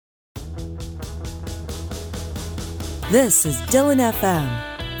This is Dylan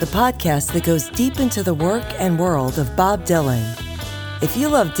FM, the podcast that goes deep into the work and world of Bob Dylan. If you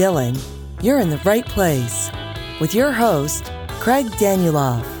love Dylan, you're in the right place. With your host, Craig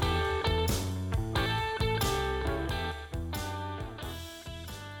Danieloff.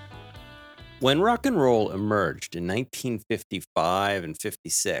 When rock and roll emerged in 1955 and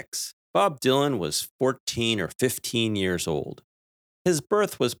 56, Bob Dylan was 14 or 15 years old. His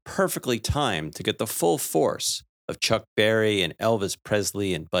birth was perfectly timed to get the full force of Chuck Berry and Elvis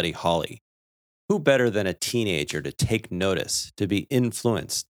Presley and Buddy Holly. Who better than a teenager to take notice, to be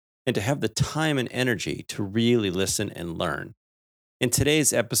influenced, and to have the time and energy to really listen and learn? In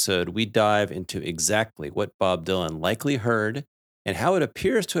today's episode, we dive into exactly what Bob Dylan likely heard and how it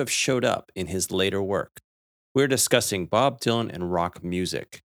appears to have showed up in his later work. We're discussing Bob Dylan and rock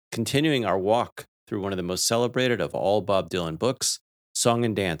music, continuing our walk through one of the most celebrated of all Bob Dylan books, Song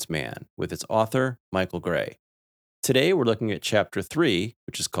and Dance Man, with its author, Michael Gray. Today, we're looking at Chapter 3,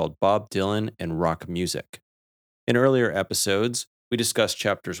 which is called Bob Dylan and Rock Music. In earlier episodes, we discussed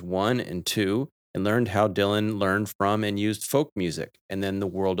Chapters 1 and 2 and learned how Dylan learned from and used folk music and then the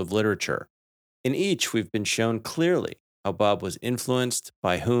world of literature. In each, we've been shown clearly how Bob was influenced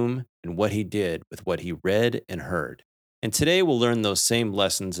by whom and what he did with what he read and heard. And today, we'll learn those same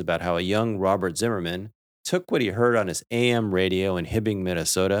lessons about how a young Robert Zimmerman took what he heard on his AM radio in Hibbing,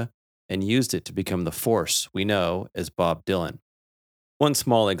 Minnesota, and used it to become the force we know as Bob Dylan. One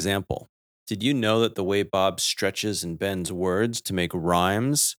small example. Did you know that the way Bob stretches and bends words to make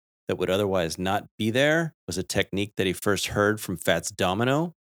rhymes that would otherwise not be there was a technique that he first heard from Fats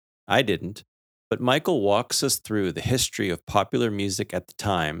Domino? I didn't, but Michael walks us through the history of popular music at the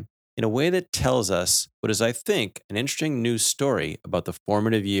time in a way that tells us what is, I think, an interesting news story about the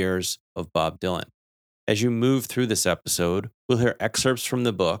formative years of Bob Dylan. As you move through this episode, we'll hear excerpts from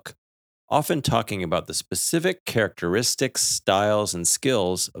the book, often talking about the specific characteristics, styles, and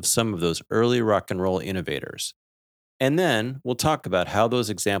skills of some of those early rock and roll innovators. And then we'll talk about how those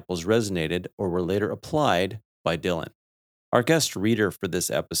examples resonated or were later applied by Dylan. Our guest reader for this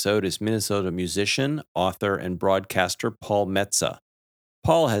episode is Minnesota musician, author, and broadcaster Paul Metza.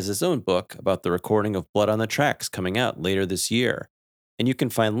 Paul has his own book about the recording of Blood on the Tracks coming out later this year, and you can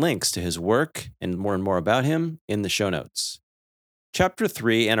find links to his work and more about him in the show notes. Chapter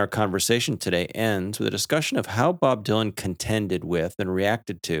 3 and our conversation today ends with a discussion of how Bob Dylan contended with and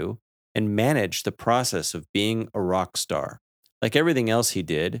reacted to and managed the process of being a rock star. Like everything else he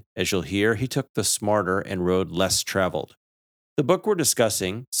did, as you'll hear, he took the smarter and road less traveled. The book we're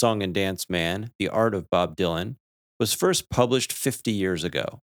discussing, Song and Dance Man, The Art of Bob Dylan, was first published 50 years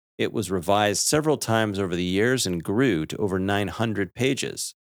ago. It was revised several times over the years and grew to over 900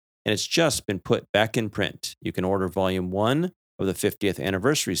 pages. And it's just been put back in print. You can order Volume 1 of the 50th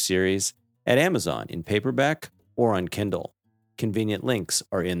anniversary series at Amazon in paperback or on Kindle. Convenient links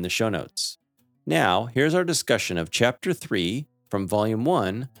are in the show notes. Now, here's our discussion of Chapter 3 from Volume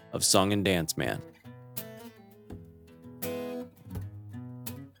 1 of Song and Dance Man.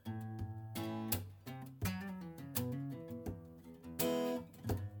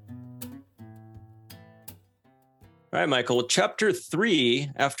 All right, Michael, Chapter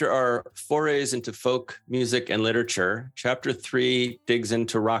 3, after our forays into folk music and literature, Chapter 3 digs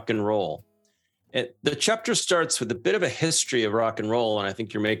into rock and roll. The chapter starts with a bit of a history of rock and roll, and I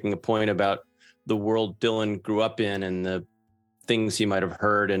think you're making a point about the world Dylan grew up in and the things he might have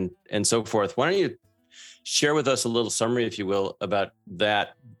heard and so forth. Why don't you share with us a little summary, if you will, about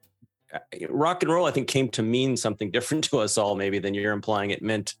that? Rock and roll, I think, came to mean something different to us all, maybe, than you're implying it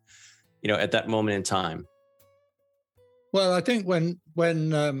meant, at that moment in time. Well, I think when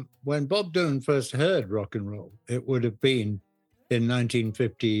Bob Dylan first heard rock and roll, it would have been in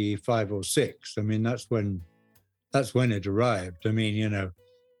 1955 or 6. I mean, that's when it arrived. I mean,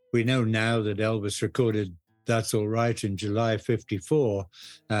 we know now that Elvis recorded "That's All Right" in July '54,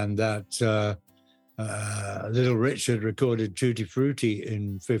 and that Little Richard recorded "Tutti Frutti"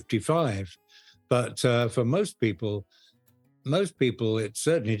 in '55. But for most people, it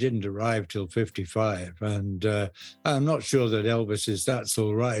certainly didn't arrive till 55. And I'm not sure that Elvis's "That's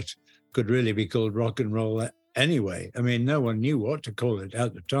All Right" could really be called rock and roll anyway. I mean, no one knew what to call it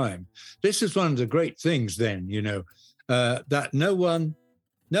at the time. This is one of the great things then, that no one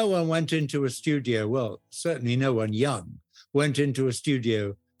went into a studio, well, certainly no one young, went into a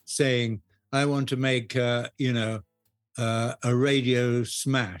studio saying, I want to make, a radio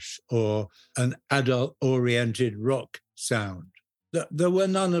smash or an adult-oriented rock sound. There were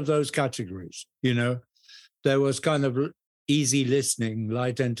none of those categories, There was kind of easy listening,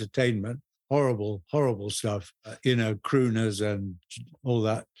 light entertainment, horrible stuff, crooners and all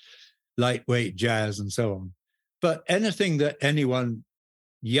that lightweight jazz and so on. But anything that anyone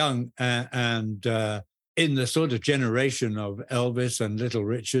young and in the sort of generation of Elvis and Little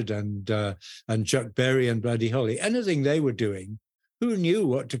Richard and Chuck Berry and Buddy Holly, anything they were doing, who knew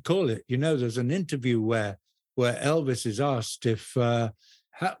what to call it? You know, there's an interview where Elvis is asked if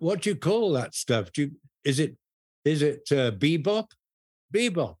what do you call that stuff? Is it bebop?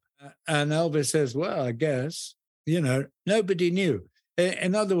 Bebop. And Elvis says, well, I guess, you know, nobody knew.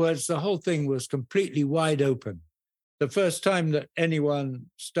 In other words, the whole thing was completely wide open. The first time that anyone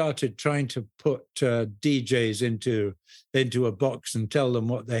started trying to put DJs into a box and tell them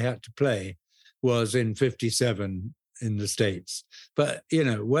what they had to play was in 57 in the States. But, you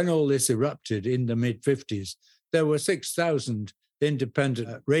know, when all this erupted in the mid-50s, there were 6,000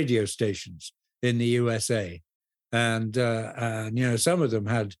 independent radio stations in the USA. And you know, some of them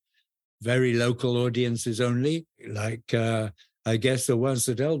had very local audiences only, like I guess the ones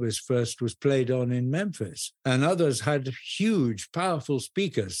that Elvis first was played on in Memphis. And others had huge, powerful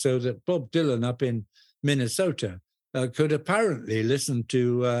speakers so that Bob Dylan up in Minnesota could apparently listen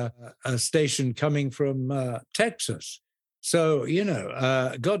to a station coming from Texas. So, you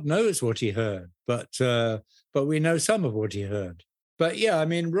know, God knows what he heard, but we know some of what he heard. But yeah, I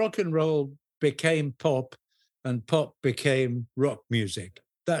mean, rock and roll became pop and pop became rock music.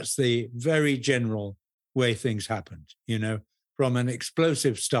 That's the very general way things happened, you know, from an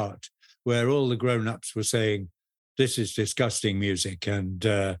explosive start where all the grown-ups were saying, this is disgusting music and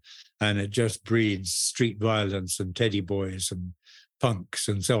it just breeds street violence and teddy boys and punks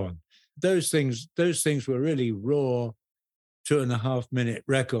and so on. Those things were really raw 2.5-minute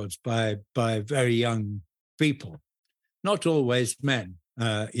records by very young people, not always men.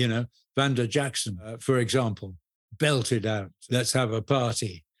 You know, Vanda Jackson, for example, belted out, let's have a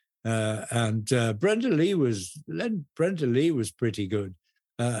party. And Brenda Lee was pretty good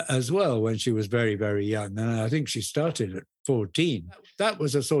as well when she was very, very young. And I think she started at 14. That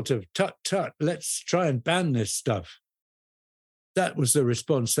was a sort of tut, let's try and ban this stuff. That was the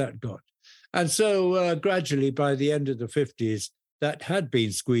response that got. And so gradually, by the end of the 50s, that had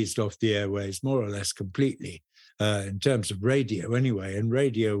been squeezed off the airways more or less completely. In terms of radio anyway, and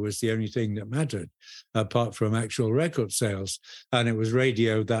radio was the only thing that mattered apart from actual record sales. And it was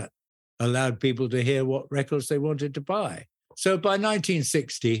radio that allowed people to hear what records they wanted to buy. So by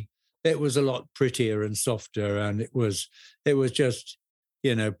 1960, it was a lot prettier and softer, and it was just,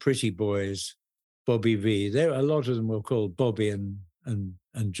 you know, pretty boys, Bobby V. A lot of them were called Bobby and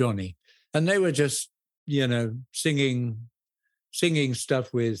Johnny. And they were just, you know, singing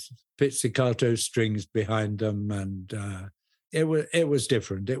stuff with pizzicato strings behind them, and it was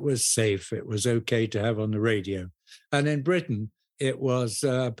different. It was safe. It was okay to have on the radio. And in Britain, it was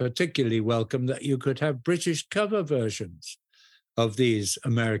particularly welcome that you could have British cover versions of these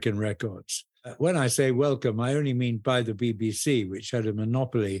American records. When I say welcome, I only mean by the BBC, which had a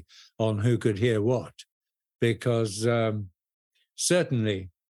monopoly on who could hear what, because certainly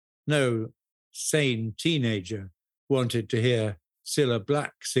no sane teenager wanted to hear Cilla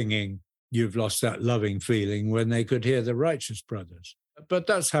Black singing You've Lost That Loving Feeling when they could hear the Righteous Brothers. But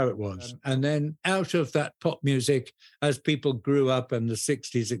that's how it was. And then out of that pop music, as people grew up and the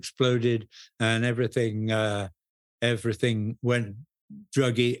 60s exploded and everything went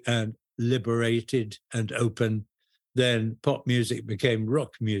druggy and liberated and open, then pop music became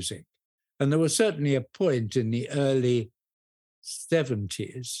rock music. And there was certainly a point in the early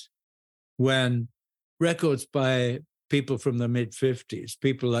 70s when records by people from the mid-50s,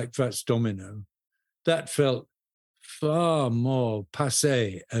 people like Fats Domino, that felt far more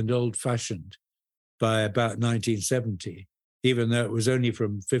passé and old-fashioned by about 1970, even though it was only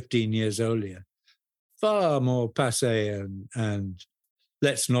from 15 years earlier. Far more passé and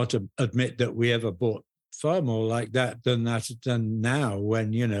let's not admit that we ever bought far more like that than now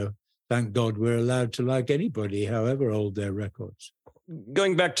when, you know, thank God we're allowed to like anybody, however old their records.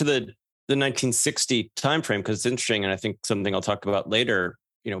 Going back to the 1960 timeframe, because it's interesting, and I think something I'll talk about later,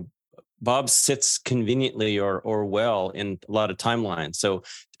 you know, Bob sits conveniently or well in a lot of timelines. So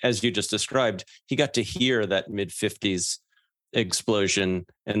as you just described, he got to hear that mid-50s explosion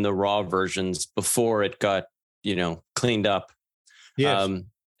and the raw versions before it got, you know, cleaned up. Yes.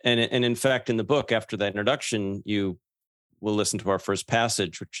 And in fact, in the book, after that introduction, you will listen to our first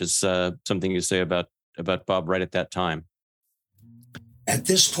passage, which is something you say about Bob right at that time. At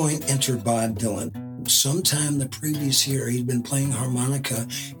this point, entered Bob Dylan. Sometime the previous year, he'd been playing harmonica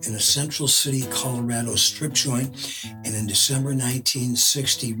in a Central City, Colorado strip joint, and in December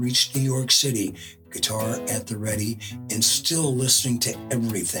 1960 reached New York City, guitar at the ready, and still listening to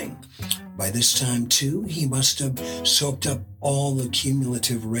everything. By this time, too, he must have soaked up all the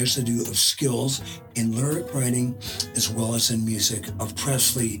cumulative residue of skills in lyric writing as well as in music of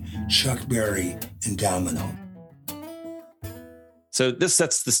Presley, Chuck Berry, and Domino. So this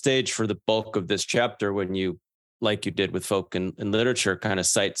sets the stage for the bulk of this chapter when you, like you did with folk and literature, kind of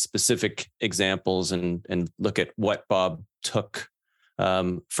cite specific examples and look at what Bob took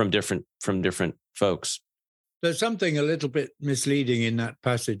from different folks. There's something a little bit misleading in that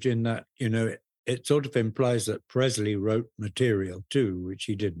passage, in that, it sort of implies that Presley wrote material too, which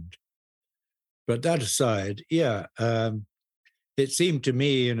he didn't. But that aside, it seemed to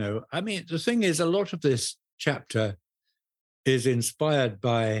me, the thing is, a lot of this chapter is inspired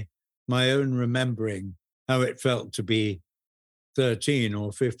by my own remembering how it felt to be 13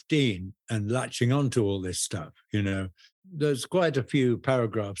 or 15 and latching onto all this stuff. There's quite a few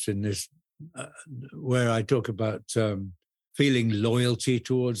paragraphs in this where I talk about feeling loyalty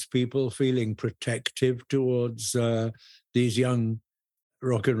towards people, feeling protective towards these young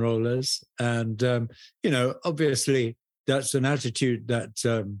rock and rollers. And, obviously that's an attitude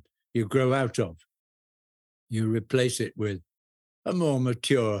that you grow out of. You replace it with a more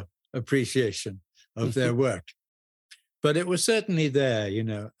mature appreciation of their work. But it was certainly there, in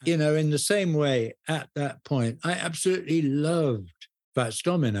the same way at that point. I absolutely loved Fats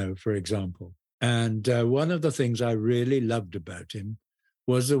Domino, for example. And one of the things I really loved about him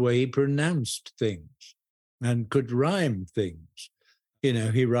was the way he pronounced things and could rhyme things.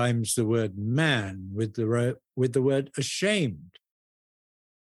 He rhymes the word man with the word ashamed,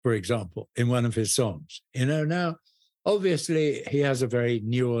 for example, in one of his songs. Now, obviously, he has a very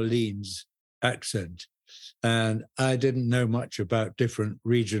New Orleans accent. And I didn't know much about different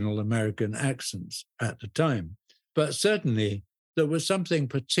regional American accents at the time. But certainly, there was something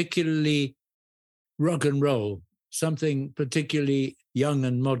particularly rock and roll, something particularly young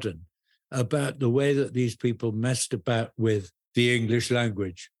and modern about the way that these people messed about with the English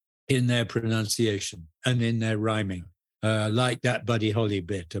language in their pronunciation and in their rhyming. Like that Buddy Holly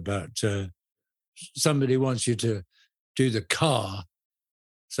bit about somebody wants you to do the car.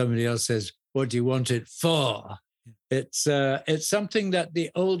 Somebody else says, what do you want it for? It's something that the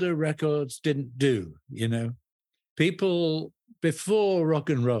older records didn't do, People before rock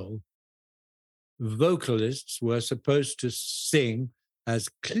and roll, vocalists were supposed to sing as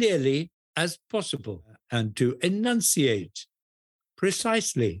clearly as possible and to enunciate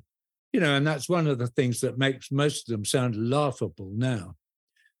precisely, and that's one of the things that makes most of them sound laughable now,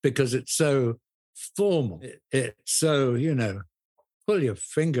 because it's so formal. It's so, pull your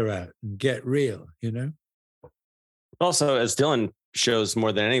finger out and get real, Also, as Dylan shows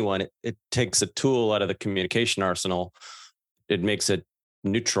more than anyone, it takes a tool out of the communication arsenal. It makes it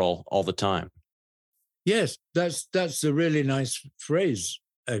neutral all the time. Yes, that's a really nice phrase,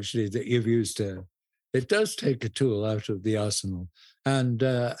 actually, that you've used there. It does take a tool out of the arsenal, and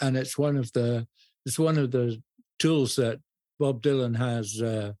it's one of the tools that Bob Dylan has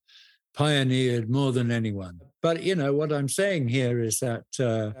pioneered more than anyone. But what I'm saying here is that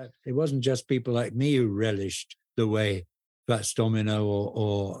it wasn't just people like me who relished the way Fats Domino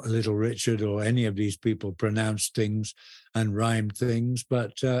or Little Richard or any of these people pronounced things and rhymed things,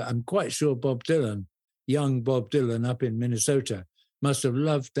 but I'm quite sure Bob Dylan, young Bob Dylan up in Minnesota, must have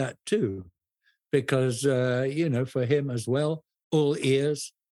loved that too, because for him as well, all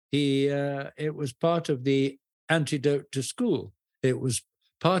ears. It was part of the antidote to school. It was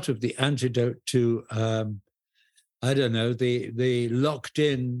part of the antidote to the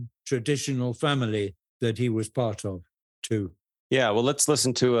locked-in traditional family that he was part of too. Yeah, well, let's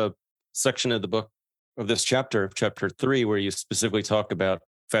listen to a section of the book of this chapter, Chapter 3, where you specifically talk about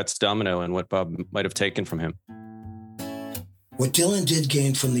Fats Domino and what Bob might have taken from him. What Dylan did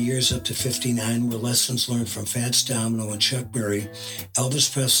gain from the years up to 59 were lessons learned from Fats Domino and Chuck Berry,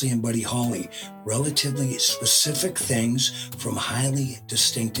 Elvis Presley and Buddy Holly, relatively specific things from highly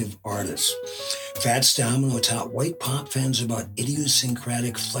distinctive artists. Fats Domino taught white pop fans about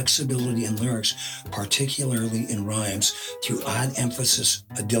idiosyncratic flexibility in lyrics, particularly in rhymes, through odd emphasis,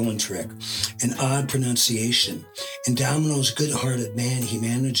 a Dylan trick, and odd pronunciation. And Domino's good-hearted man, he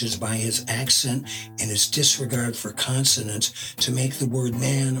manages by his accent and his disregard for consonants to make the word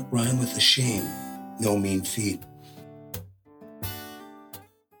man rhyme with shame. No mean feat.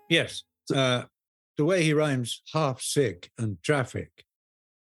 Yes. The way he rhymes half sick and traffic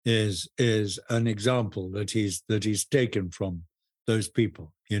is an example that he's taken from those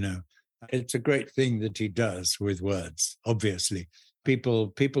people, It's a great thing that he does with words, obviously.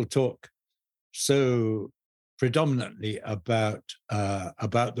 People talk so predominantly about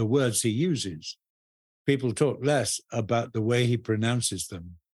the words he uses. People talk less about the way he pronounces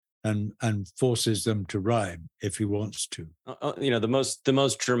them and forces them to rhyme if he wants to. The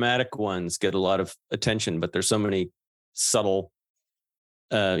most dramatic ones get a lot of attention, but there's so many subtle,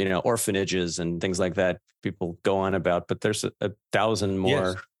 orphanages and things like that people go on about. But there's a thousand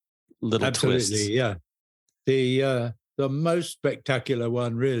more little absolutely, twists. Yeah, the most spectacular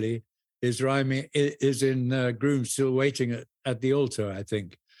one really is in Groom Still Waiting at the Altar, I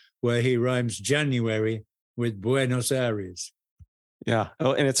think, where he rhymes January with Buenos Aires. Yeah.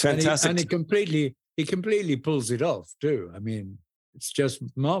 Oh, and it's fantastic. And he completely pulls it off too. I mean, it's just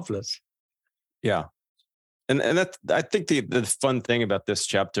marvelous. Yeah. And that, I think the fun thing about this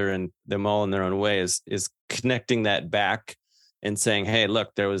chapter, and them all in their own way, is connecting that back and saying, hey,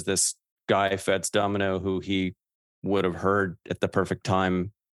 look, there was this guy, Fats Domino, who he would have heard at the perfect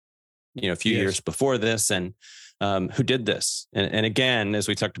time, a few years before this, and who did this. And again, as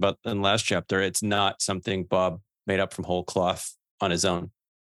we talked about in the last chapter, it's not something Bob made up from whole cloth on his own.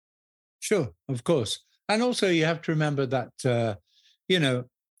 Sure, of course. And also you have to remember that,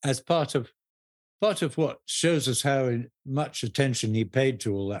 as part of what shows us how much attention he paid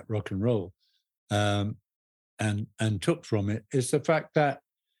to all that rock and roll and took from it, is the fact that,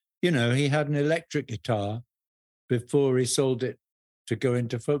 he had an electric guitar before he sold it to go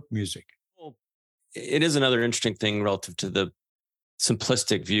into folk music. Well, it is another interesting thing relative to the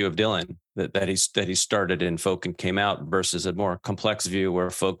simplistic view of Dylan that he started in folk and came out, versus a more complex view where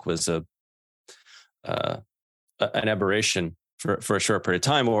folk was an aberration for a short period of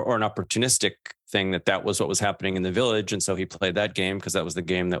time, or an opportunistic thing that was what was happening in the village, and so he played that game because that was the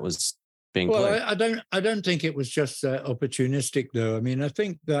game that was being played. I don't think it was just opportunistic though. I mean, I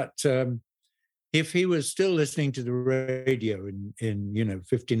think that if he was still listening to the radio in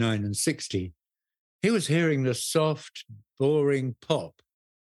 59 and 60, he was hearing the soft, boring pop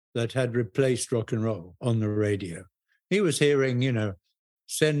that had replaced rock and roll on the radio. He was hearing,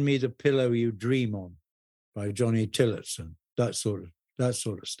 Send Me the Pillow You Dream On by Johnny Tillotson, that sort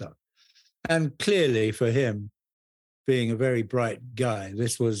of stuff. And clearly for him, being a very bright guy,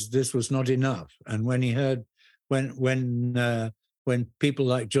 this was not enough. And when he heard, when people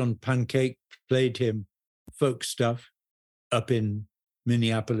like John Pancake played him folk stuff up in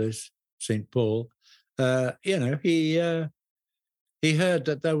Minneapolis, St. Paul, he heard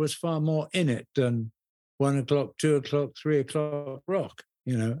that there was far more in it than 1 o'clock, 2 o'clock, 3 o'clock rock,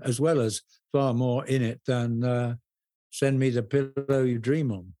 as well as far more in it than Send Me the Pillow You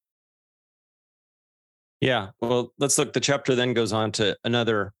Dream On. Yeah. Well, let's look. The chapter then goes on to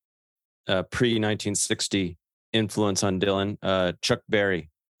another pre-1960 influence on Dylan, Chuck Berry.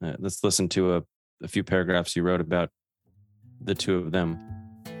 Let's listen to a few paragraphs he wrote about the two of them.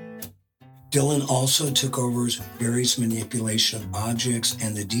 Dylan also took over Berry's manipulation of objects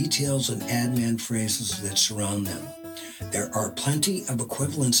and the details and ad-man phrases that surround them. There are plenty of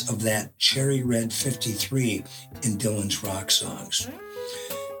equivalents of that cherry red 53 in Dylan's rock songs.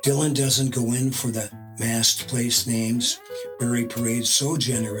 Dylan doesn't go in for the masked place names Berry parades so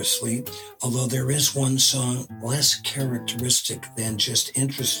generously, although there is one song less characteristic than just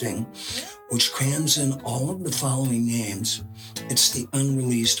interesting, which crams in all of the following names. It's the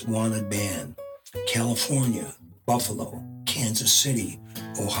unreleased Wanted Band: California, Buffalo, Kansas City,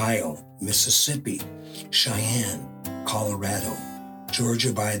 Ohio, Mississippi, Cheyenne, Colorado,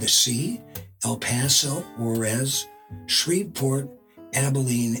 Georgia by the Sea, El Paso, Juarez, Shreveport,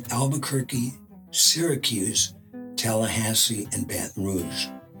 Abilene, Albuquerque, Syracuse, Tallahassee, and Baton Rouge.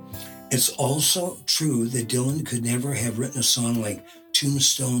 It's also true that Dylan could never have written a song like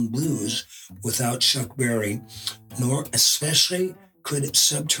Tombstone Blues without Chuck Berry, nor especially could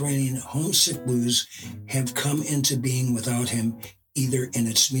Subterranean Homesick Blues have come into being without him, either in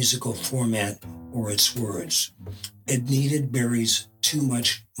its musical format or its words. It needed Berry's Too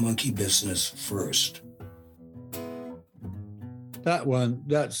Much Monkey Business first. That one,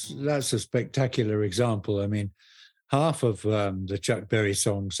 that's a spectacular example. I mean, half of the Chuck Berry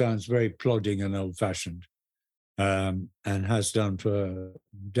song sounds very plodding and old-fashioned, and has done for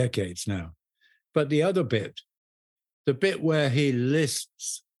decades now. But the other bit, the bit where he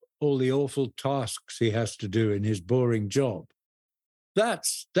lists all the awful tasks he has to do in his boring job,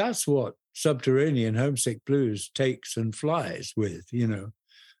 that's what Subterranean Homesick Blues takes and flies with,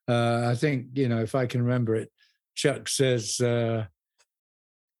 I think, if I can remember it, Chuck says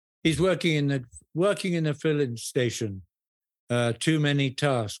he's working in the filling station. Too many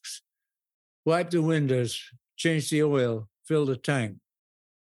tasks. Wipe the windows, change the oil, fill the tank,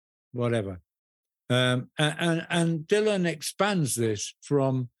 whatever. And Dylan expands this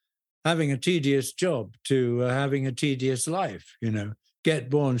from having a tedious job to having a tedious life. Get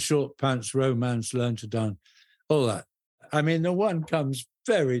born, short pants, romance, learn to dance, all that. I mean, the one comes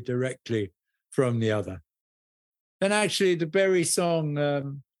very directly from the other. And actually, the Berry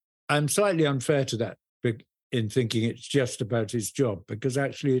song, I'm slightly unfair to that in thinking it's just about his job, because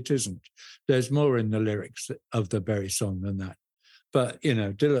actually it isn't. There's more in the lyrics of the Berry song than that. But,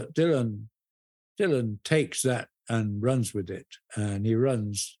 Dylan takes that and runs with it, and he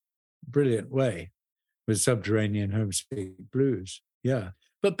runs a brilliant way with Subterranean Homesick Blues. Yeah.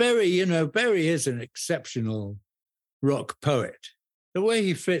 But Berry, Berry is an exceptional rock poet. The way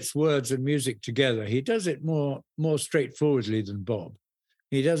he fits words and music together, he does it more straightforwardly than Bob.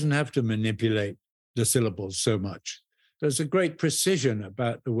 He doesn't have to manipulate the syllables so much. There's a great precision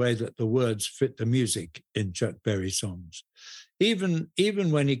about the way that the words fit the music in Chuck Berry songs. Even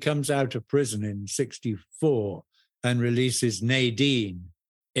when he comes out of prison in 1964 and releases Nadine,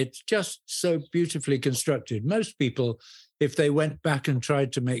 it's just so beautifully constructed. Most people, if they went back and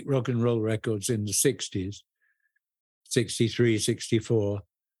tried to make rock and roll records in the 60s, 63, 64,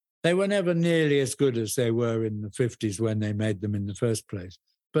 they were never nearly as good as they were in the 50s when they made them in the first place.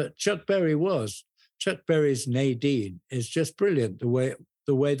 But Chuck Berry was. Chuck Berry's Nadine is just brilliant, the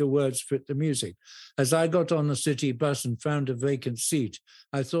way the words fit the music. As I got on the city bus and found a vacant seat,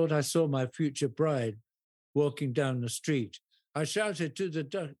 I thought I saw my future bride walking down the street. I shouted to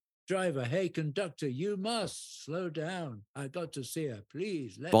the driver, "Hey, conductor, you must slow down. I got to see her.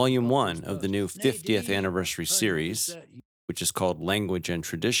 Please." Volume 1 of the new 50th anniversary series, which is called Language and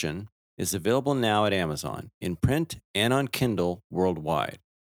Tradition, is available now at Amazon, in print and on Kindle worldwide.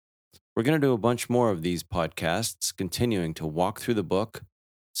 We're going to do a bunch more of these podcasts, continuing to walk through the book,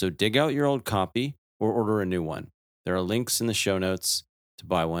 so dig out your old copy or order a new one. There are links in the show notes to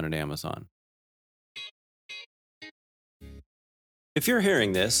buy one at Amazon. If you're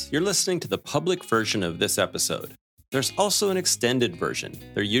hearing this, you're listening to the public version of this episode. There's also an extended version.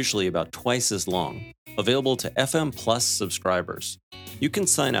 They're usually about twice as long, available to FM Plus subscribers. You can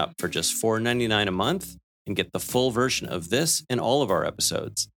sign up for just $4.99 a month and get the full version of this and all of our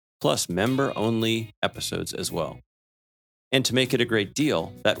episodes, plus member-only episodes as well. And to make it a great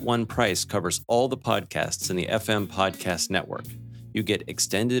deal, that one price covers all the podcasts in the FM Podcast Network. You get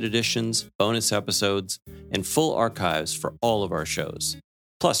extended editions, bonus episodes, and full archives for all of our shows.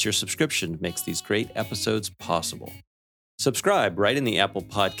 Plus, your subscription makes these great episodes possible. Subscribe right in the Apple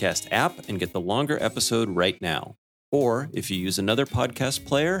Podcast app and get the longer episode right now. Or, if you use another podcast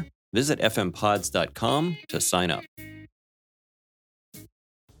player, visit fmpods.com to sign up.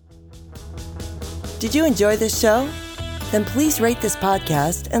 Did you enjoy this show? Then please rate this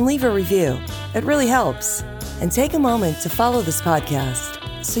podcast and leave a review. It really helps. And take a moment to follow this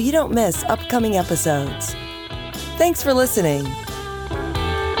podcast so you don't miss upcoming episodes. Thanks for listening.